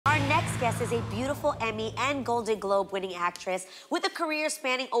guest is a beautiful Emmy and Golden Globe winning actress with a career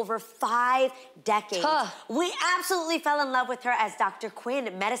spanning over 5 decades. We absolutely fell in love with her as Dr.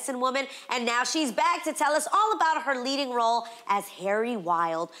 Quinn, medicine woman, and now she's back to tell us all about her leading role as Harry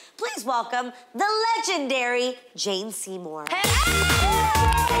Wilde. Please welcome the legendary Jane Seymour.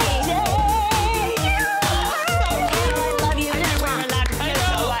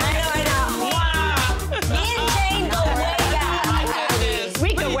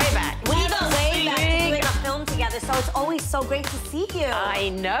 So it's always so great to see you. I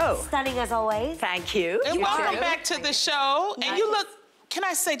know. Stunning as always. Thank you. And welcome back to the show. And you look, can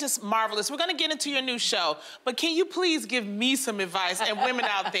I say, just marvelous. We're gonna get into your new show, but can you please give me some advice and women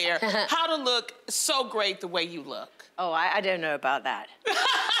out there how to look so great the way you look? Oh, I don't know about that.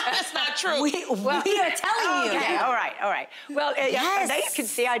 That's not true. We are telling you. Okay, all right. Well, yes. There you can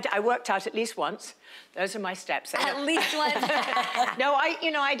see I worked out at least once. Those are my steps. At least once. No,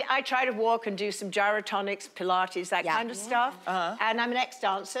 I try to walk and do some gyrotonics, Pilates, that kind of stuff. And I'm an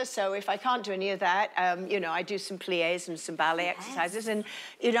ex-dancer, so if I can't do any of that, I do some pliés and some ballet exercises. And,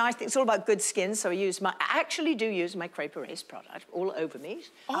 I think it's all about good skin, so I actually do use my Crepe Erase product all over me.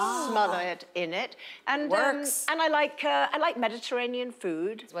 Smother it in it. And, works. And I like Mediterranean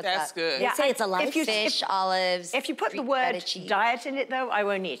food. That's good. Yeah, I'd say it's a lot of fish, olives. If you put the word diet in it, though, I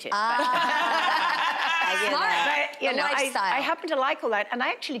won't eat it. I happen to like all that, and I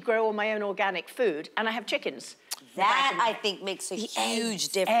actually grow all my own organic food, and I have chickens. That, I think, makes a huge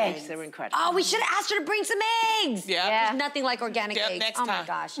difference. Eggs are incredible. Oh, we should have asked her to bring some eggs. Yeah. There's nothing like organic eggs. Next oh, time. my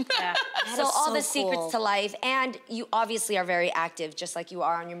gosh. Yeah. So all so the secrets cool. to life, and you obviously are very active, just like you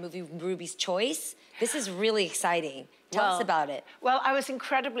are on your movie Ruby's Choice. This is really exciting. Tell us about it. Well, I was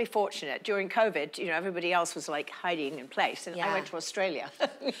incredibly fortunate. During COVID, everybody else was like hiding in place, and I went to Australia.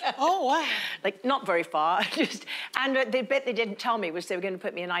 Oh, wow. Like, not very far. And the bit they didn't tell me was they were going to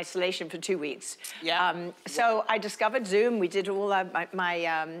put me in isolation for 2 weeks. Yeah. So I discovered Zoom. We did all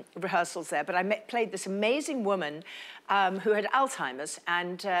my rehearsals there, but I played this amazing woman who had Alzheimer's,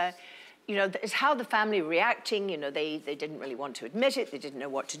 and it's how the family were reacting. They didn't really want to admit it. They didn't know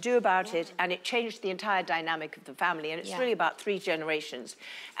what to do about it. And it changed the entire dynamic of the family. And it's really about 3 generations.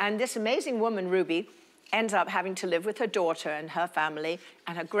 And this amazing woman, Ruby, ends up having to live with her daughter and her family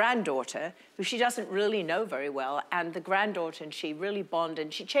and her granddaughter, who she doesn't really know very well. And the granddaughter and she really bond.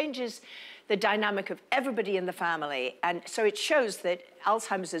 And she changes the dynamic of everybody in the family. And so it shows that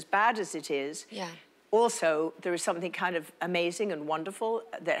Alzheimer's, as bad as it is, also, there is something kind of amazing and wonderful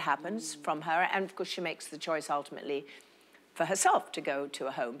that happens from her. And, of course, she makes the choice ultimately for herself to go to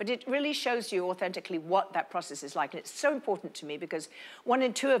a home. But it really shows you authentically what that process is like. And it's so important to me because 1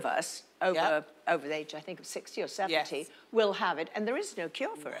 in 2 of us over the age, I think, of 60 or 70 will have it. And there is no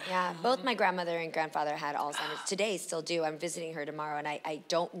cure for it. Yeah, both my grandmother and grandfather had Alzheimer's. Today, still do. I'm visiting her tomorrow, and I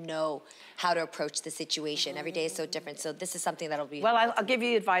don't know how to approach the situation. Every day is so different. So this is something that'll be... Well, I'll give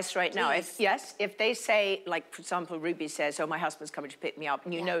you advice right now. If they say, like, for example, Ruby says, oh, my husband's coming to pick me up,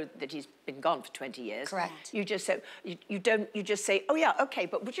 and you know that he's been gone for 20 years. Correct. You just say, you just say, oh, yeah, okay,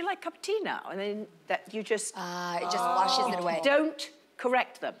 but would you like a cup of tea now? And then you just... it just washes it away. Don't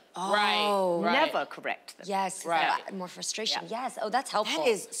correct them. Oh. Never correct them. Yes, more frustration. Yes, oh, that's helpful. That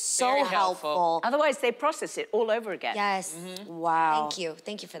is so helpful. Otherwise, they process it all over again. Yes. Wow.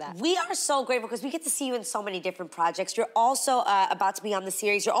 Thank you for that. We are so grateful because we get to see you in so many different projects. You're also about to be on the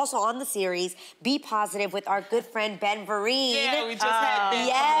series. You're also on the series Be Positive with our good friend Ben Vereen. Yeah, we just had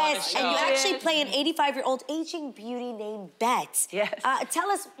Ben on the show. And you actually play an 85-year-old aging beauty named Bet. Yes. Tell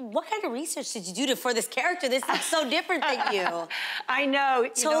us, what kind of research did you do for this character? This is so different than you. I know.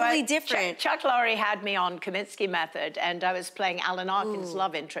 Totally different. Chuck Lorre had me on Kaminsky Method, and I was playing Alan Arkin's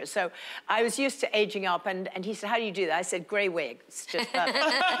love interest. So I was used to aging up, and he said, how do you do that? I said, grey wig. It's just perfect.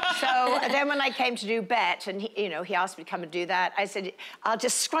 So then when I came to do Bet, and he asked me to come and do that, I said, I'll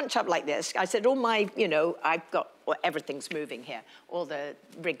just scrunch up like this. I said, all my, I've got... Well, everything's moving here, all the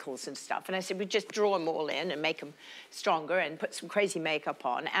wrinkles and stuff. And I said, we just draw them all in and make them stronger and put some crazy makeup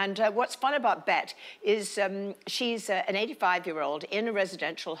on. And what's fun about Bet is she's an 85-year-old in a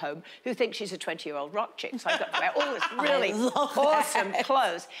residential home who thinks she's a 20-year-old rock chick. So I got to wear all this really awesome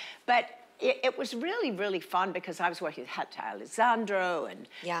clothes. But it was really, really fun because I was working with Hatta Alessandro and,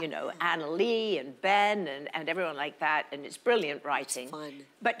 Anna Lee and Ben and everyone like that. And it's brilliant writing. It's fun.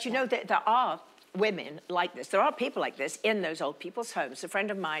 But there are women like this. There are people like this in those old people's homes. A friend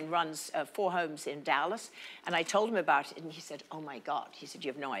of mine runs 4 homes in Dallas, and I told him about it, and he said, oh, my God. He said,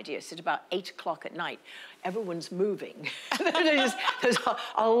 you have no idea. He said, about 8 o'clock at night, everyone's moving. There's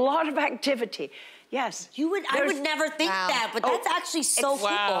a lot of activity. Yes. I would never think that, but that's actually so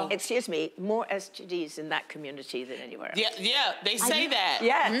cool. Excuse me, more STDs in that community than anywhere else. Yeah, they say that.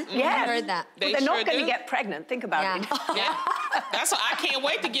 Yes, I heard that. Well, they're not going to get pregnant. Think about it. Yeah. That's why I can't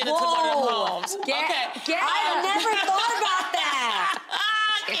wait to get into one of them homes. I never thought about that.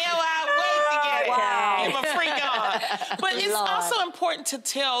 I can't wait to get it. Wow. Give a freak on. But it's also important to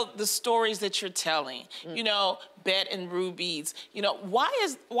tell the stories that you're telling. You know, Bet and Ruby's. You know, why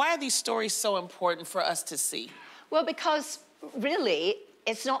are these stories so important for us to see? Well, because really,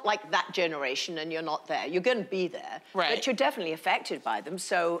 it's not like that generation and you're not there. You're going to be there, but you're definitely affected by them.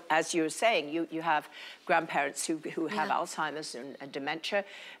 So, as you were saying, you have grandparents who have Alzheimer's and dementia.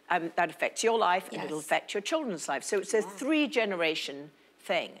 That affects your life, and it'll affect your children's life. So it's a three-generation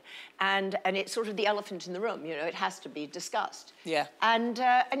thing, and it's sort of the elephant in the room. You know, it has to be discussed. Yeah. And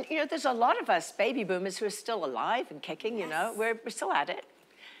you know, there's a lot of us baby boomers who are still alive and kicking. You know, we're still at it.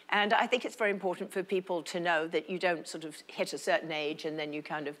 And I think it's very important for people to know that you don't sort of hit a certain age and then you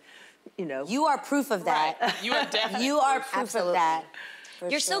kind of, you know. You are proof of that. Right. You are definitely. You are proof of that.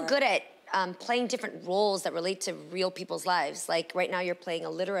 You're so good at playing different roles that relate to real people's lives. Like right now you're playing a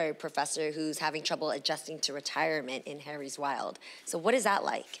literary professor who's having trouble adjusting to retirement in Harry's Wild. So what is that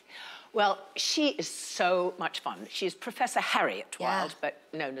like? Well, she is so much fun. She's Professor Harriet Wilde, but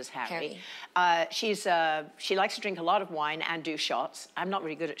known as Harry. She likes to drink a lot of wine and do shots. I'm not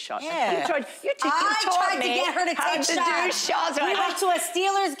really good at shots. Yeah. You tried to get her to take shots. We went to a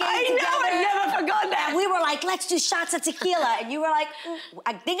Steelers game together. I never forgot that. And we were like, let's do shots of tequila. And you were like,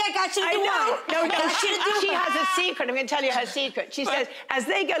 I think I got you to do one. No. She has a secret. I'm going to tell you her secret. She says, as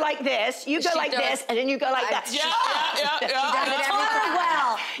they go like this, you go like this, and then you go like that. Yeah.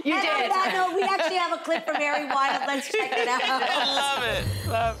 Well. You did. On that note, we actually have a clip from Harry Wild. Let's check it out. I love it.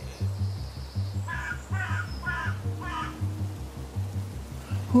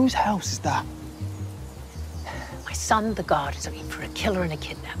 Whose house is that? My son, the guard, is looking for a killer and a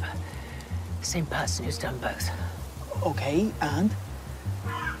kidnapper. The same person who's done both. Okay, and?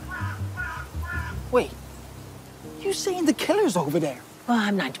 Wait, you saying the killer's over there? Well,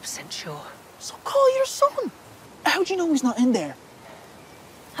 I'm 90% sure. So call your son. How do you know he's not in there?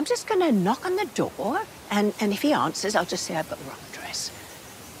 I'm just gonna knock on the door, and if he answers, I'll just say I've got the wrong address.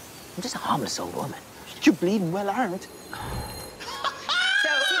 I'm just a harmless old woman. You're bleeding well armed. See,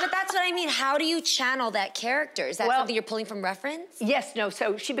 but that's what I mean. How do you channel that character? Is that something you're pulling from reference? Yes, no.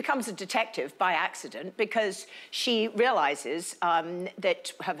 So she becomes a detective by accident because she realizes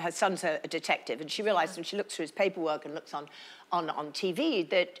that her son's a detective, and she realizes when she looks through his paperwork and looks on TV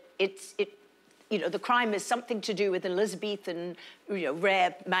that you know, the crime is something to do with an Elizabethan, you know,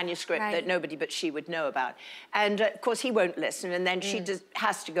 rare manuscript that nobody but she would know about. And, of course, he won't listen, and then she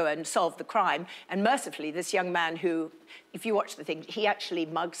has to go and solve the crime. And mercifully, this young man who, if you watch the thing, he actually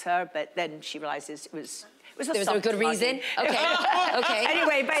mugs her, but then she realizes it was a good reason? Okay.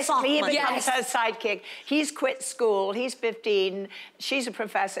 Anyway, basically, he becomes her sidekick. He's quit school. He's 15. She's a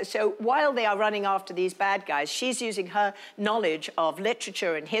professor. So while they are running after these bad guys, she's using her knowledge of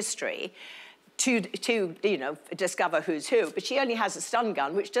literature and history to you know, discover who's who. But she only has a stun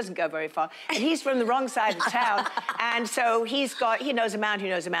gun, which doesn't go very far. And he's from the wrong side of town. And so he knows a man who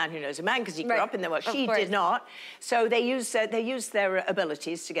knows a man who knows a man, because he grew up in the world. She did not. So they use their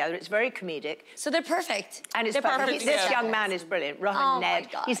abilities together. It's very comedic. So they're perfect. And it's perfect. This young man is brilliant. Rohan Ned.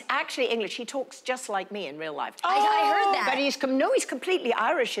 He's actually English. He talks just like me in real life. I heard that. But he's completely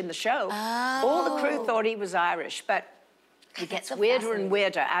Irish in the show. All the crew thought he was Irish, but it gets weirder and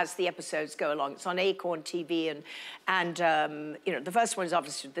weirder as the episodes go along. It's on Acorn TV, and you know, the first one is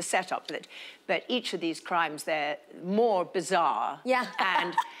obviously the setup, but each of these crimes, they're more bizarre. Yeah.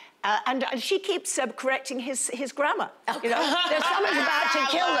 And she keeps correcting his grammar. You know, there's someone's about to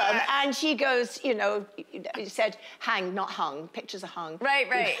kill them, and she goes, you know, he said hang, not hung. Pictures are hung.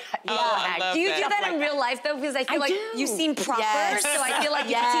 Right. Do you do that in real life though? Because I feel like you seem proper, so I feel like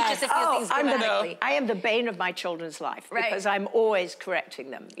you can teach us a few things grammatically. I am the bane of my children's life because I'm always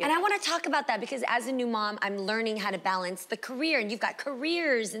correcting them. And I want to talk about that because as a new mom, I'm learning how to balance the career, and you've got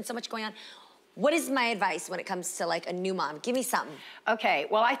careers and so much going on. What is my advice when it comes to like a new mom? Give me something. Okay,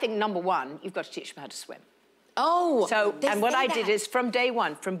 well, I think number one, you've got to teach them how to swim. Oh, so, and what I did is from day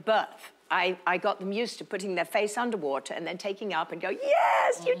one, from birth, I got them used to putting their face underwater and then taking up and go,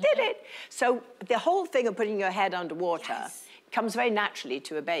 yes, you did it. So the whole thing of putting your head underwater comes very naturally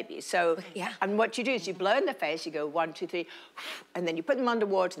to a baby. So, and what you do is you blow in their face, you go 1, 2, 3, and then you put them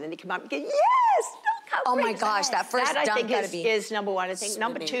underwater, and then they come up and go, yes, look, Oh my gosh, that first that, dunk I think, gotta be is number one. I think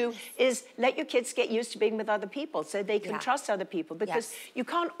number two is let your kids get used to being with other people so they can trust other people, because you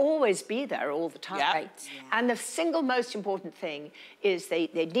can't always be there all the time. Yeah. Right. And the single most important thing is they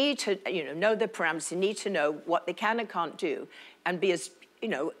need to, know their parameters. They need to know what they can and can't do, and be as,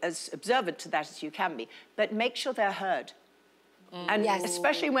 as observant to that as you can be. But make sure they're heard. And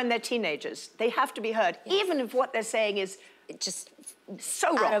especially when they're teenagers, they have to be heard, even if what they're saying is just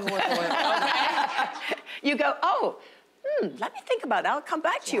so wrong. You go, oh, let me think about that. I'll come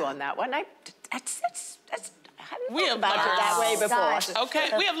back to you on that one. That's I haven't thought about it that way before. Gosh.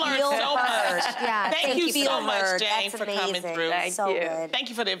 Okay, we have learned so much. Yeah, Thank you so much, Jane, That's for coming amazing. through. Thank so you. good. Thank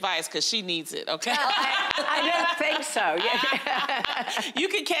you for the advice, because she needs it, okay? I don't think so. Yeah. You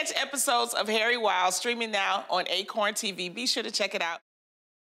can catch episodes of Harry Wild streaming now on Acorn TV. Be sure to check it out.